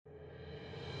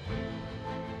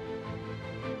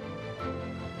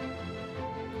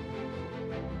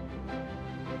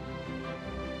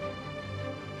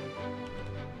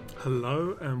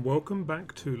Hello and welcome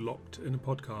back to Locked in a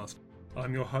Podcast.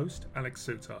 I'm your host, Alex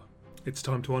Suter. It's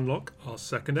time to unlock our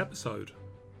second episode.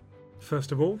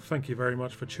 First of all, thank you very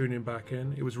much for tuning back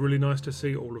in. It was really nice to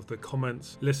see all of the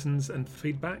comments, listens and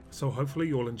feedback, so hopefully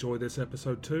you'll enjoy this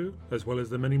episode too, as well as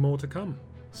the many more to come.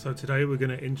 So today we're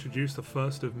going to introduce the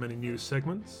first of many new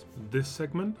segments. This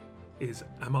segment is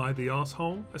Am I the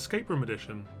Arsehole? Escape Room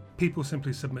Edition. People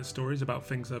simply submit stories about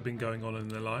things that have been going on in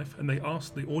their life, and they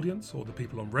ask the audience or the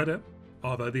people on Reddit,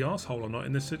 are they the arsehole or not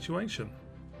in this situation?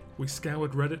 We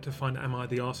scoured Reddit to find Am I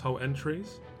the Arsehole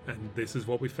entries, and this is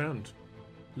what we found.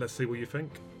 Let's see what you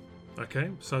think. Okay,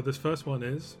 so this first one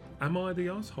is, am I the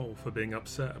arsehole for being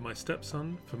upset at my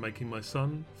stepson for making my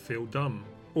son feel dumb?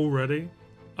 Already,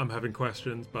 I'm having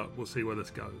questions, but we'll see where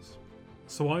this goes.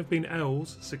 So I've been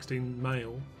L's, 16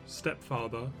 male,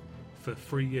 stepfather for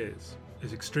 3 years.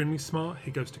 He's extremely smart,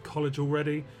 he goes to college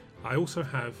already. I also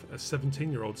have a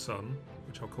 17-year-old son,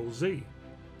 which I'll call Z.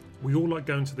 We all like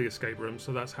going to the escape room,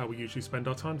 so that's how we usually spend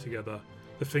our time together.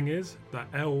 The thing is that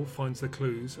L finds the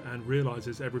clues and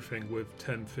realises everything with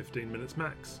 10-15 minutes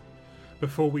max,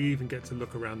 before we even get to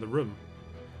look around the room.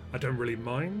 I don't really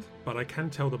mind, but I can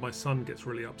tell that my son gets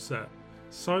really upset.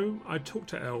 So I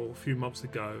talked to L a few months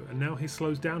ago, and now he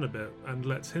slows down a bit and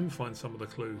lets him find some of the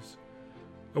clues.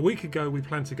 A week ago we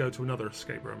planned to go to another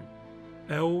escape room.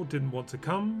 L didn't want to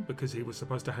come because he was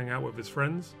supposed to hang out with his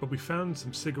friends, but we found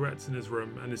some cigarettes in his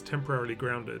room and is temporarily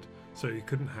grounded, so he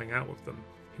couldn't hang out with them.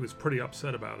 He was pretty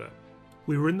upset about it.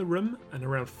 We were in the room and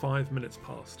around 5 minutes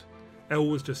passed. L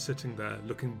was just sitting there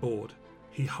looking bored.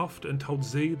 He huffed and told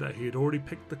Z that he had already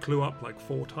picked the clue up like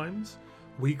 4 times.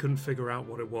 We couldn't figure out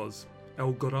what it was.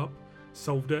 L got up,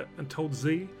 solved it and told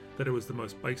Z that it was the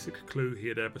most basic clue he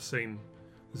had ever seen.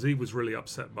 Z was really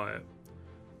upset by it.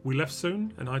 We left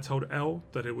soon and I told L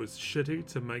that it was shitty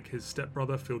to make his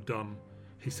stepbrother feel dumb.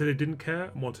 He said he didn't care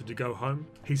and wanted to go home.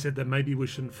 He said that maybe we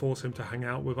shouldn't force him to hang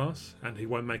out with us and he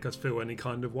won't make us feel any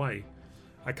kind of way.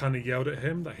 I kind of yelled at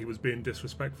him that he was being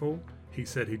disrespectful. He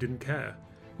said he didn't care.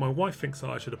 My wife thinks that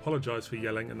I should apologise for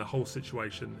yelling and the whole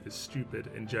situation is stupid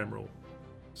in general.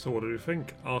 So what do you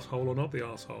think? Arsehole or not the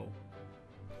arsehole?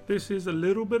 This is a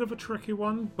little bit of a tricky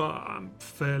one, but I'm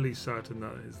fairly certain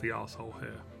that it's the arsehole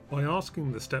here. By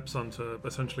asking the stepson to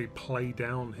essentially play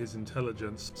down his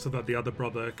intelligence so that the other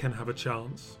brother can have a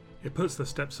chance, it puts the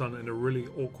stepson in a really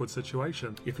awkward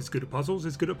situation. If he's good at puzzles,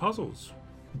 he's good at puzzles.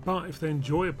 But if they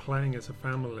enjoy playing as a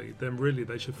family, then really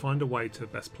they should find a way to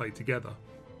best play together.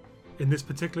 In this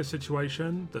particular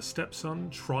situation, the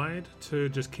stepson tried to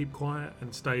just keep quiet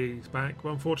and stay back, but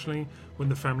unfortunately, when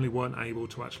the family weren't able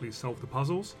to actually solve the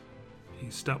puzzles, he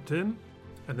stepped in,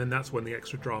 and then that's when the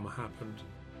extra drama happened.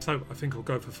 So I think I'll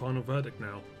go for final verdict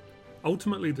now.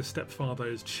 Ultimately, the stepfather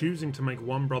is choosing to make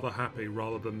one brother happy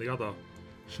rather than the other.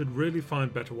 Should really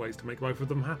find better ways to make both of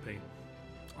them happy.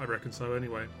 I reckon so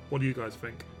anyway. What do you guys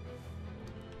think?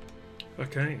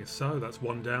 Okay, so that's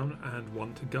 1 down and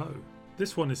 1 to go.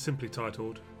 This one is simply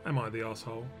titled, Am I the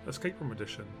Arsehole? Escape Room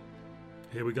Edition.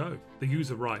 Here we go. The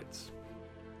user writes,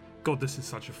 God, this is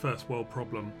such a first world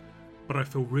problem, but I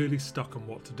feel really stuck on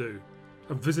what to do.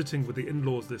 I'm visiting with the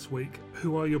in-laws this week,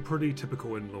 who are your pretty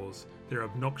typical in-laws. They're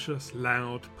obnoxious,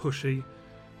 loud, pushy.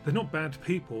 They're not bad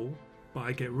people, but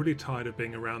I get really tired of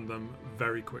being around them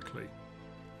very quickly.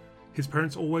 His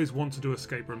parents always want to do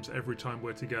escape rooms every time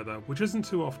we're together, which isn't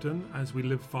too often as we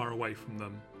live far away from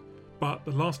them. But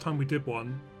the last time we did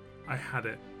one, I had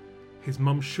it. His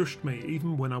mum shushed me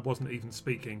even when I wasn't even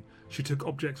speaking. She took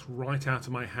objects right out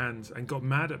of my hands and got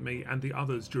mad at me and the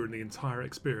others during the entire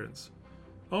experience.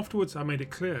 Afterwards I made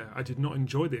it clear I did not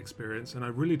enjoy the experience and I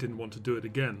really didn't want to do it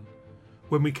again.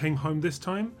 When we came home this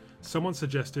time, someone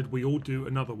suggested we all do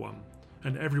another one,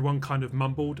 and everyone kind of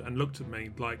mumbled and looked at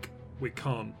me like, we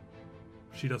can't.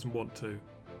 She doesn't want to.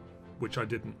 Which I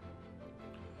didn't.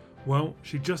 Well,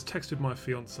 she just texted my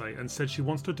fiance and said she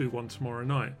wants to do one tomorrow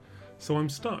night. So I'm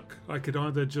stuck. I could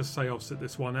either just say I'll sit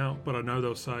this one out, but I know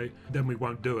they'll say, then we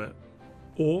won't do it.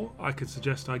 Or I could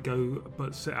suggest I go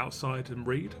but sit outside and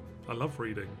read. I love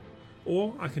reading.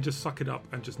 Or I can just suck it up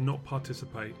and just not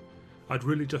participate. I'd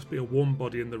really just be a warm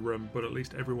body in the room, but at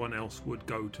least everyone else would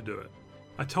go to do it.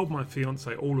 I told my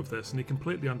fiance all of this and he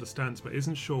completely understands but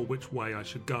isn't sure which way I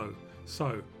should go.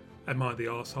 So, am I the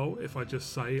arsehole if I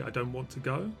just say I don't want to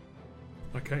go?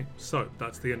 Okay, so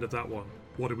that's the end of that one.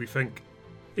 What do we think?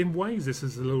 In ways this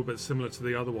is a little bit similar to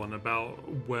the other one about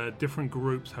where different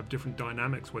groups have different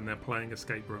dynamics when they're playing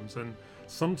escape rooms, and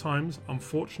sometimes,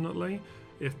 unfortunately,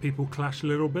 if people clash a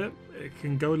little bit, it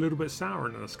can go a little bit sour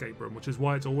in an escape room, which is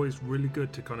why it's always really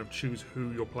good to kind of choose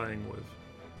who you're playing with.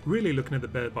 Really looking at the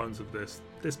bare bones of this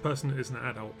person is an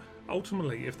adult.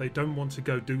 ultimately, if they don't want to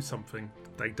go do something,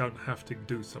 they don't have to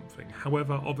do something.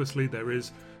 However, obviously there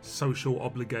is social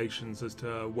obligations as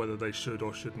to whether they should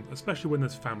or shouldn't, especially when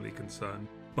there's family concern.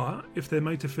 But if they're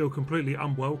made to feel completely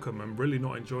unwelcome and really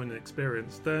not enjoying the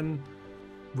experience, then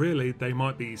really they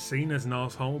might be seen as an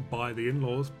asshole by the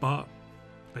in-laws, but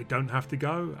they don't have to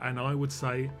go, and I would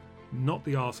say not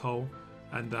the asshole,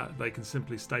 and that they can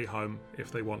simply stay home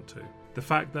if they want to. The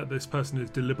fact that this person is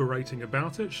deliberating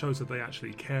about it shows that they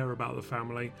actually care about the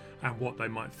family and what they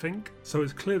might think. So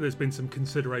it's clear there's been some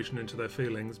consideration into their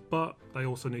feelings, but they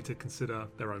also need to consider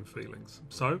their own feelings.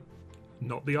 So,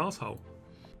 not the arsehole.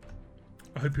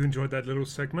 I hope you enjoyed that little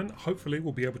segment. Hopefully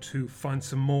we'll be able to find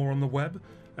some more on the web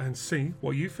and see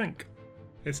what you think.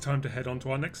 It's time to head on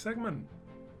to our next segment.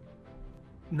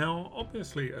 Now,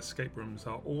 obviously escape rooms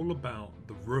are all about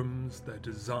the rooms, their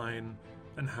design,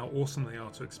 and how awesome they are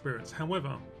to experience.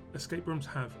 However, escape rooms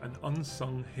have an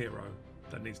unsung hero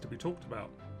that needs to be talked about.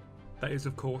 That is,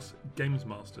 of course, Games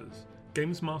Masters.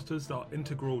 Games Masters are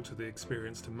integral to the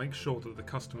experience to make sure that the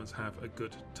customers have a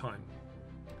good time.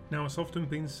 Now, it's often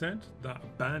been said that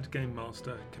a bad Game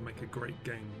Master can make a great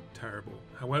game terrible.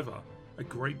 However, a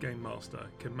great Game Master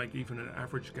can make even an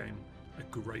average game a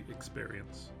great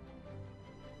experience.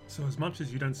 So as much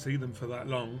as you don't see them for that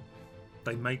long,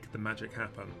 they make the magic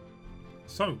happen.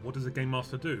 So, what does a Game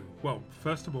Master do? Well,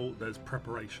 first of all, there's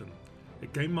preparation. A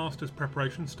Game Master's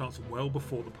preparation starts well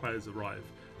before the players arrive.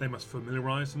 They must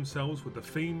familiarise themselves with the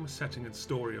theme, setting and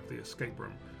story of the escape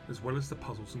room, as well as the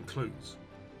puzzles and clues.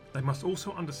 They must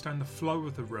also understand the flow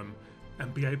of the room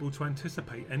and be able to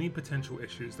anticipate any potential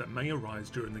issues that may arise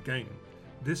during the game.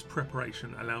 This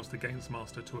preparation allows the Games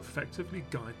Master to effectively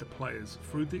guide the players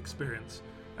through the experience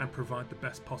and provide the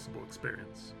best possible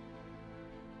experience.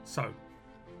 So,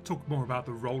 talk more about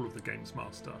the role of the Games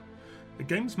Master. The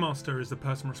Games Master is the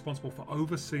person responsible for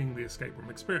overseeing the escape room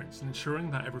experience and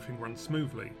ensuring that everything runs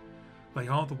smoothly. They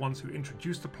are the ones who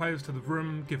introduce the players to the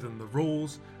room, give them the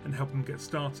rules, and help them get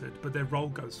started, but their role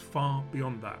goes far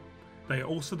beyond that. They are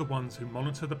also the ones who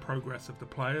monitor the progress of the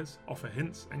players, offer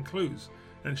hints and clues,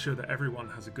 and ensure that everyone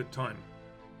has a good time.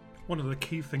 One of the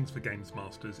key things for Games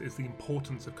Masters is the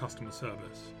importance of customer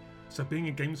service. So being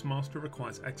a Games Master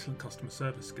requires excellent customer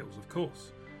service skills, of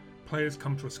course. Players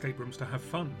come to escape rooms to have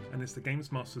fun, and it's the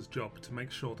Games Master's job to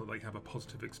make sure that they have a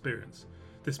positive experience.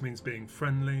 This means being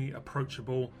friendly,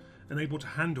 approachable, and able to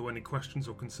handle any questions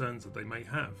or concerns that they may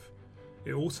have.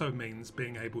 It also means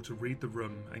being able to read the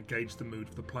room and gauge the mood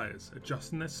of the players,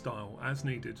 adjusting their style as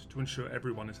needed to ensure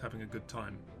everyone is having a good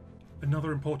time.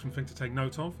 Another important thing to take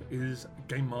note of is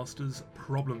Game Master's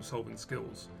problem-solving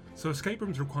skills. So escape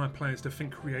rooms require players to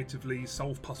think creatively,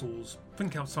 solve puzzles,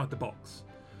 think outside the box.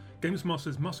 Games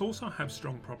Masters must also have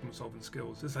strong problem-solving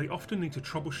skills, as they often need to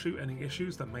troubleshoot any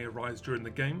issues that may arise during the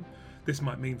game. This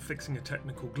might mean fixing a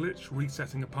technical glitch,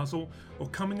 resetting a puzzle, or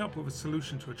coming up with a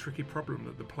solution to a tricky problem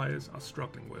that the players are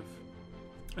struggling with.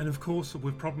 And of course,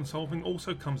 with problem-solving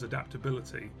also comes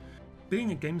adaptability.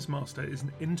 Being a Games Master is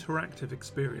an interactive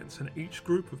experience, and each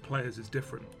group of players is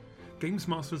different. Games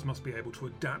Masters must be able to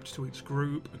adapt to each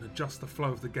group and adjust the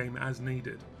flow of the game as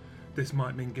needed. This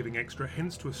might mean giving extra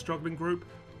hints to a struggling group,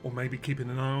 or maybe keeping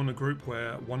an eye on a group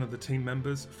where one of the team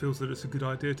members feels that it's a good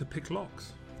idea to pick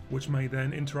locks, which may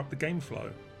then interrupt the game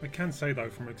flow. I can say though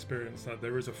from experience that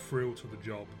there is a thrill to the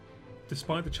job.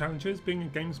 Despite the challenges, being a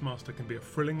Games Master can be a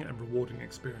thrilling and rewarding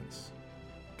experience.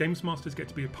 Games Masters get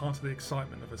to be a part of the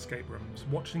excitement of escape rooms,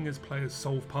 watching as players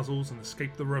solve puzzles and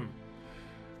escape the room.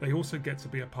 They also get to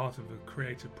be a part of the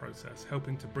creative process,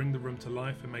 helping to bring the room to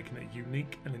life and making it a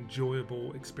unique and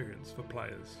enjoyable experience for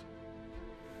players.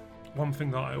 One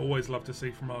thing that I always love to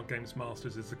see from our Games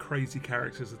Masters is the crazy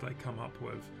characters that they come up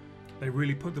with. They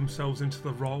really put themselves into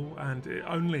the role, and it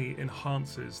only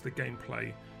enhances the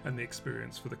gameplay and the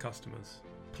experience for the customers.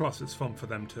 Plus it's fun for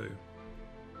them too.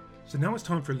 So now it's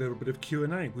time for a little bit of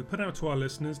Q&A. We put out to our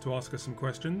listeners to ask us some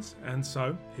questions, and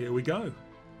so here we go.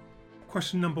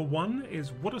 Question number 1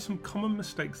 is, what are some common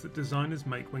mistakes that designers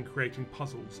make when creating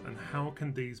puzzles, and how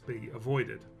can these be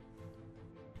avoided?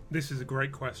 This is a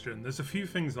great question. There's a few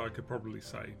things I could probably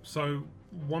say. So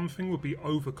one thing would be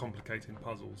overcomplicating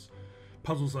puzzles.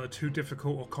 Puzzles that are too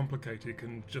difficult or complicated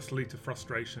can just lead to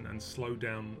frustration and slow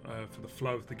down for the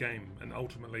flow of the game, and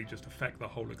ultimately just affect the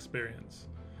whole experience.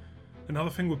 Another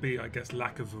thing would be, I guess,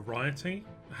 lack of variety.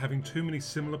 Having too many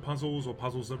similar puzzles or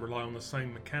puzzles that rely on the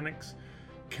same mechanics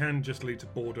can just lead to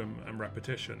boredom and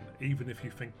repetition, even if you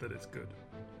think that it's good.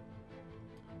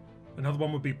 Another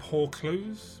one would be poor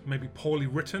clues. Maybe poorly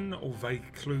written or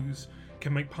vague clues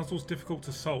can make puzzles difficult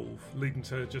to solve, leading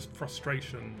to just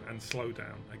frustration and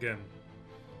slowdown again.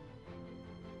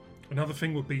 Another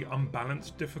thing would be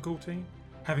unbalanced difficulty.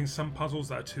 Having some puzzles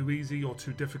that are too easy or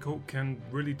too difficult can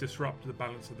really disrupt the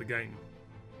balance of the game.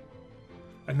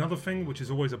 Another thing, which is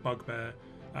always a bugbear,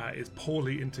 is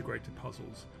poorly integrated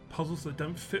puzzles. Puzzles that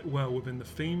don't fit well within the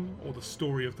theme or the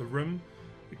story of the room.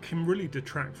 It can really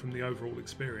detract from the overall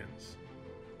experience.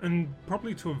 And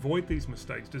probably to avoid these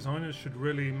mistakes, designers should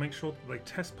really make sure that they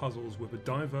test puzzles with a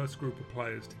diverse group of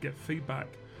players to get feedback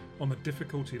on the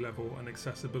difficulty level and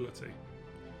accessibility.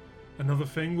 Another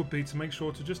thing would be to make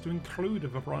sure to include a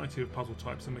variety of puzzle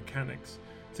types and mechanics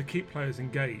to keep players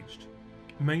engaged.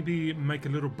 Maybe make a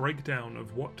little breakdown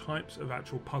of what types of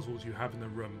actual puzzles you have in the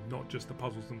room, not just the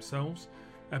puzzles themselves,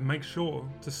 and make sure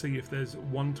to see if there's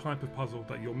one type of puzzle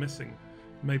that you're missing.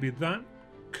 Maybe that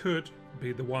could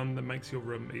be the one that makes your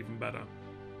room even better.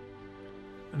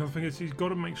 Another thing is you've got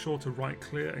to make sure to write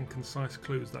clear and concise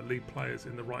clues that lead players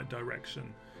in the right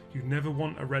direction. You never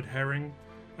want a red herring,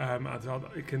 as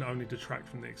it can only detract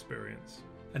from the experience.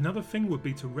 Another thing would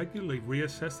be to regularly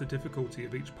reassess the difficulty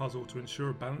of each puzzle to ensure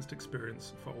a balanced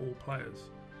experience for all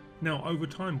players. Now, over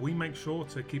time, we make sure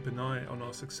to keep an eye on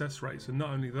our success rates, and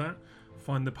not only that,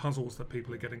 find the puzzles that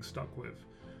people are getting stuck with.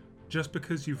 Just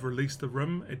because you've released the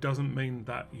room, it doesn't mean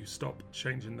that you stop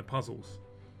changing the puzzles.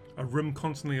 A room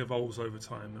constantly evolves over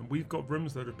time, and we've got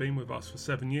rooms that have been with us for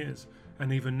 7 years,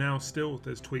 and even now still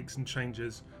there's tweaks and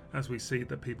changes as we see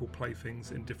that people play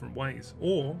things in different ways,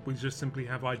 or we just simply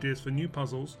have ideas for new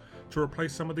puzzles to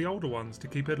replace some of the older ones to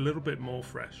keep it a little bit more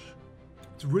fresh.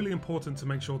 It's really important to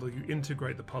make sure that you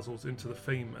integrate the puzzles into the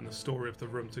theme and the story of the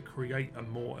room to create a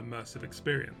more immersive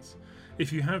experience.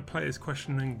 If you have players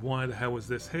questioning why the hell is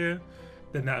this here,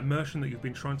 then that immersion that you've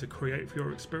been trying to create for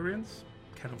your experience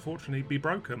can unfortunately be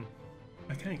broken.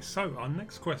 Okay, so our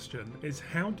next question is,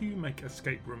 how do you make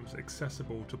escape rooms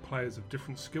accessible to players of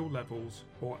different skill levels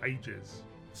or ages?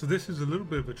 So this is a little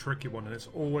bit of a tricky one, and it's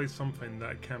always something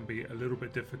that can be a little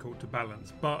bit difficult to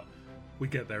balance, but we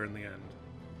get there in the end.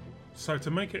 So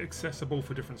to make it accessible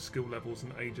for different skill levels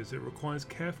and ages, it requires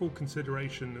careful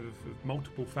consideration of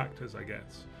multiple factors, I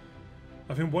guess.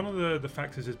 I think one of the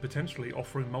factors is potentially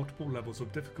offering multiple levels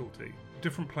of difficulty.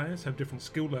 Different players have different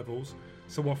skill levels,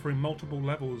 so offering multiple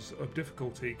levels of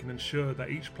difficulty can ensure that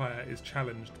each player is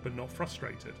challenged but not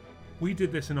frustrated. We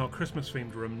did this in our Christmas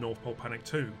themed room, North Pole Panic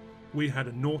 2. We had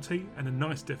a naughty and a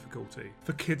nice difficulty.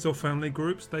 For kids or family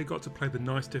groups, they got to play the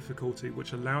nice difficulty,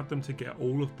 which allowed them to get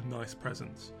all of the nice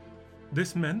presents.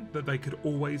 This meant that they could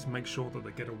always make sure that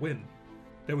they get a win.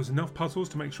 There was enough puzzles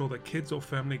to make sure that kids or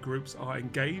family groups are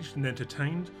engaged and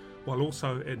entertained, while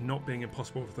also it not being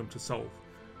impossible for them to solve.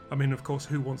 I mean, of course,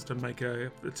 who wants to make a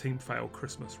team fail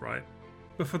Christmas, right?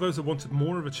 But for those that wanted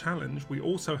more of a challenge, we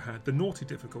also had the naughty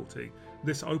difficulty.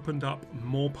 This opened up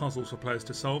more puzzles for players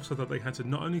to solve, so that they had to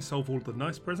not only solve all of the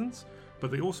nice presents, but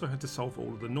they also had to solve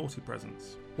all of the naughty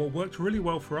presents. What worked really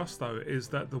well for us though is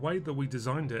that the way that we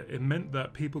designed it, it meant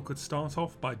that people could start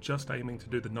off by just aiming to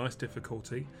do the nice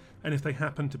difficulty, and if they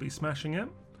happened to be smashing it,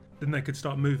 then they could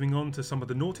start moving on to some of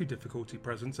the naughty difficulty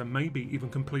presents and maybe even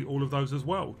complete all of those as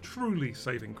well, truly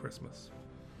saving Christmas.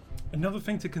 Another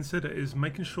thing to consider is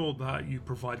making sure that you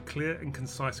provide clear and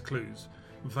concise clues.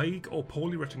 Vague or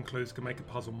poorly written clues can make a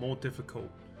puzzle more difficult,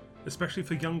 especially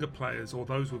for younger players or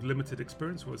those with limited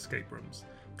experience with escape rooms.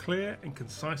 Clear and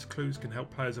concise clues can help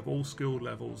players of all skill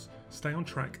levels stay on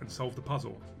track and solve the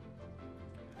puzzle.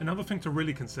 Another thing to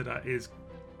really consider is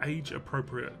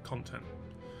age-appropriate content.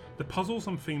 The puzzles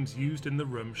and themes used in the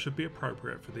room should be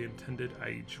appropriate for the intended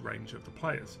age range of the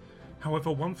players.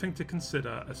 However, one thing to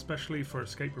consider, especially for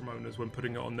escape room owners when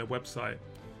putting it on their website,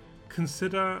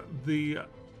 consider the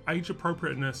age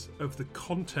appropriateness of the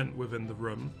content within the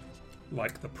room,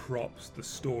 like the props, the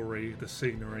story, the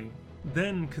scenery.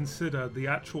 Then consider the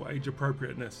actual age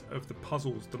appropriateness of the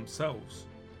puzzles themselves.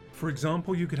 For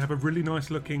example, you could have a really nice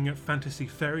looking fantasy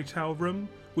fairy tale room,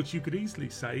 which you could easily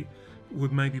say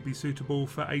would maybe be suitable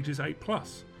for ages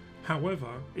 8+. However,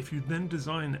 if you then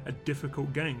design a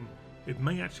difficult game, it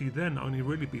may actually then only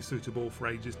really be suitable for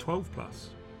ages 12+.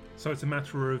 So it's a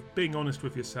matter of being honest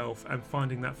with yourself and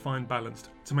finding that fine balance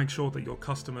to make sure that your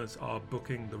customers are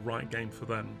booking the right game for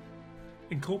them.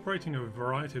 Incorporating a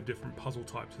variety of different puzzle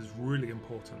types is really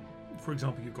important. For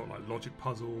example, you've got like logic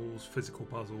puzzles, physical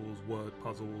puzzles, word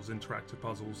puzzles, interactive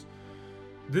puzzles.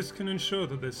 This can ensure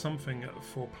that there's something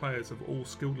for players of all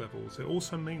skill levels. It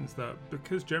also means that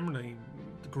because generally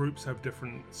the groups have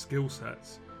different skill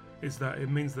sets, is that it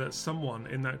means that someone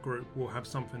in that group will have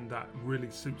something that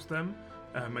really suits them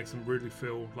and makes them really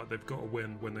feel like they've got a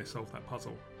win when they solve that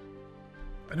puzzle.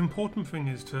 An important thing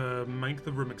is to make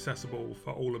the room accessible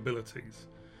for all abilities.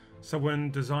 So when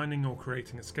designing or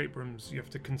creating escape rooms, you have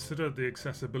to consider the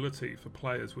accessibility for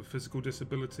players with physical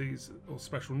disabilities or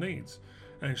special needs,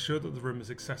 and ensure that the room is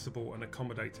accessible and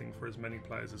accommodating for as many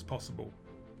players as possible.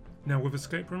 Now with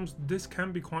escape rooms, this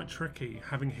can be quite tricky,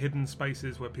 having hidden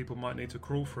spaces where people might need to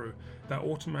crawl through that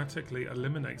automatically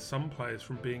eliminates some players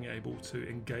from being able to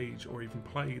engage or even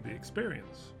play the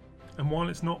experience. And while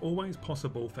it's not always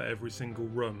possible for every single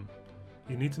room,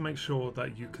 you need to make sure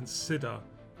that you consider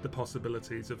the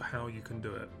possibilities of how you can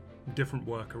do it, different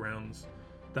workarounds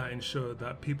that ensure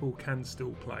that people can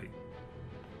still play.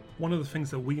 One of the things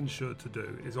that we ensure to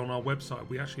do is on our website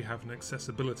we actually have an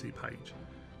accessibility page.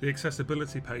 The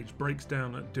accessibility page breaks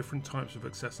down at different types of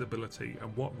accessibility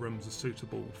and what rooms are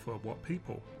suitable for what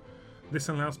people. This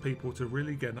allows people to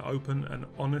really get an open and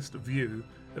honest view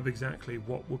of exactly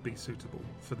what would be suitable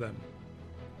for them.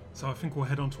 So I think we'll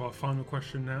head on to our final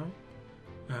question now,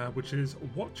 which is,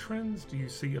 what trends do you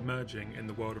see emerging in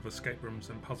the world of escape rooms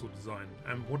and puzzle design,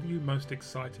 and what are you most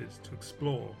excited to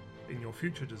explore in your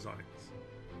future designs?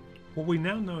 What we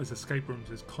now know is escape rooms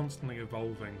is constantly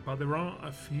evolving, but there are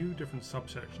a few different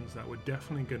subsections that we're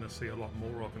definitely going to see a lot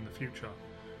more of in the future.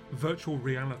 Virtual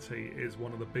reality is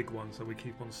one of the big ones that we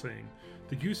keep on seeing.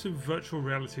 The use of virtual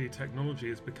reality technology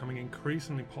is becoming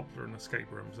increasingly popular in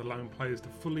escape rooms, allowing players to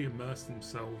fully immerse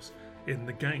themselves in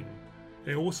the game.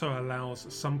 It also allows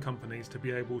some companies to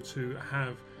be able to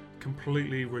have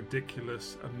completely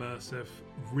ridiculous, immersive,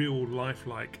 real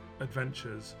lifelike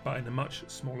adventures, but in a much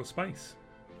smaller space.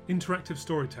 Interactive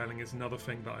storytelling is another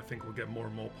thing that I think will get more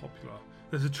and more popular.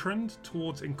 There's a trend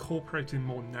towards incorporating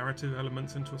more narrative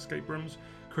elements into escape rooms,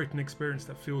 creating an experience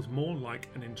that feels more like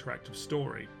an interactive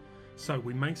story. So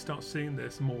we may start seeing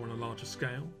this more on a larger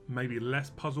scale, maybe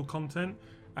less puzzle content,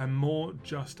 and more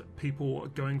just people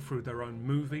going through their own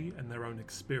movie and their own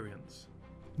experience.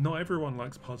 Not everyone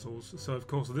likes puzzles, so of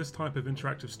course this type of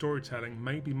interactive storytelling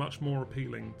may be much more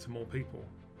appealing to more people.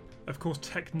 Of course,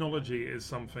 technology is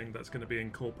something that's going to be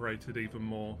incorporated even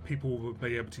more. People will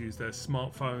be able to use their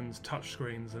smartphones,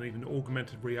 touchscreens, and even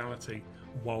augmented reality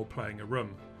while playing a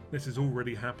room. This is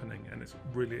already happening and it's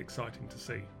really exciting to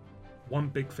see. One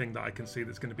big thing that I can see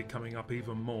that's going to be coming up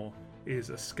even more is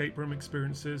escape room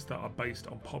experiences that are based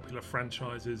on popular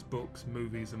franchises, books,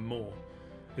 movies, and more.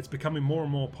 It's becoming more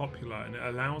and more popular and it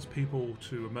allows people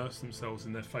to immerse themselves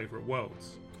in their favourite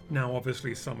worlds. Now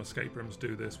obviously some escape rooms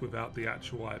do this without the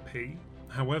actual IP.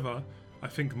 However, I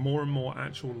think more and more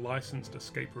actual licensed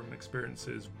escape room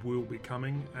experiences will be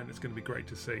coming and it's going to be great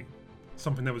to see.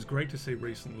 Something that was great to see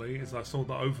recently is I saw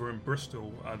that over in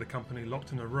Bristol, the company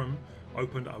Locked in a Room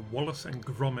opened a Wallace and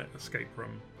Gromit escape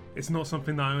room. It's not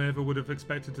something that I ever would have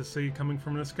expected to see coming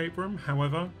from an escape room,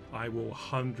 however, I will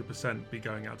 100% be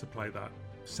going out to play that.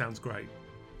 Sounds great.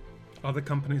 Other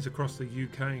companies across the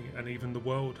UK and even the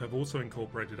world have also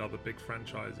incorporated other big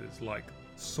franchises like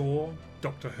Saw,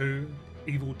 Doctor Who,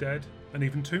 Evil Dead, and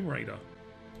even Tomb Raider.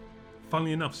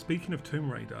 Funnily enough, speaking of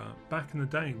Tomb Raider, back in the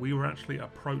day we were actually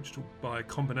approached by a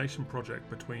combination project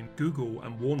between Google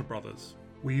and Warner Brothers.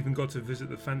 We even got to visit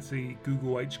the fancy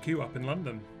Google HQ up in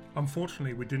London.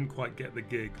 Unfortunately, we didn't quite get the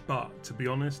gig, but to be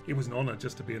honest, it was an honour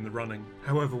just to be in the running.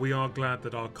 However, we are glad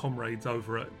that our comrades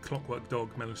over at Clockwork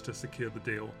Dog managed to secure the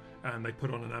deal, and they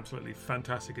put on an absolutely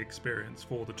fantastic experience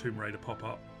for the Tomb Raider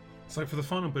pop-up. So for the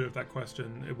final bit of that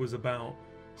question, it was about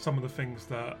some of the things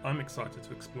that I'm excited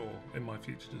to explore in my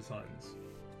future designs.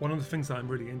 One of the things that I'm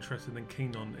really interested and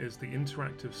keen on is the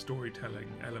interactive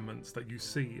storytelling elements that you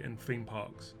see in theme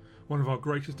parks. One of our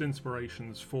greatest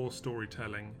inspirations for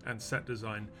storytelling and set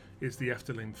design is the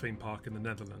Efteling theme park in the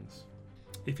Netherlands.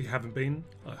 If you haven't been,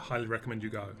 I highly recommend you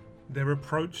go. Their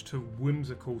approach to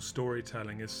whimsical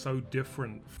storytelling is so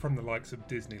different from the likes of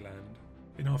Disneyland.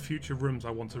 In our future rooms, I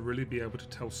want to really be able to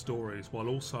tell stories while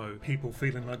also people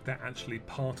feeling like they're actually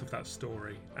part of that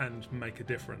story and make a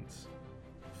difference.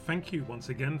 Thank you once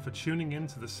again for tuning in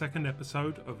to the second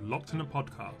episode of Locked in a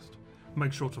Podcast.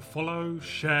 Make sure to follow,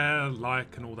 share,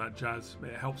 like, and all that jazz.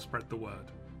 It helps spread the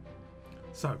word.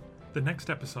 So, the next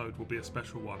episode will be a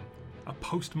special one, a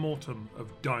post-mortem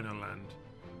of Dinoland.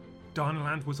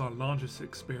 Dinoland was our largest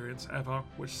experience ever,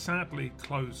 which sadly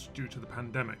closed due to the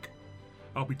pandemic.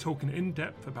 I'll be talking in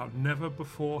depth about never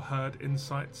before heard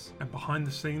insights and behind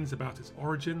the scenes about its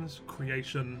origins,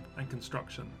 creation, and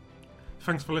construction.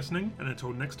 Thanks for listening, and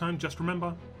until next time, just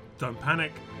remember, don't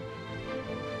panic.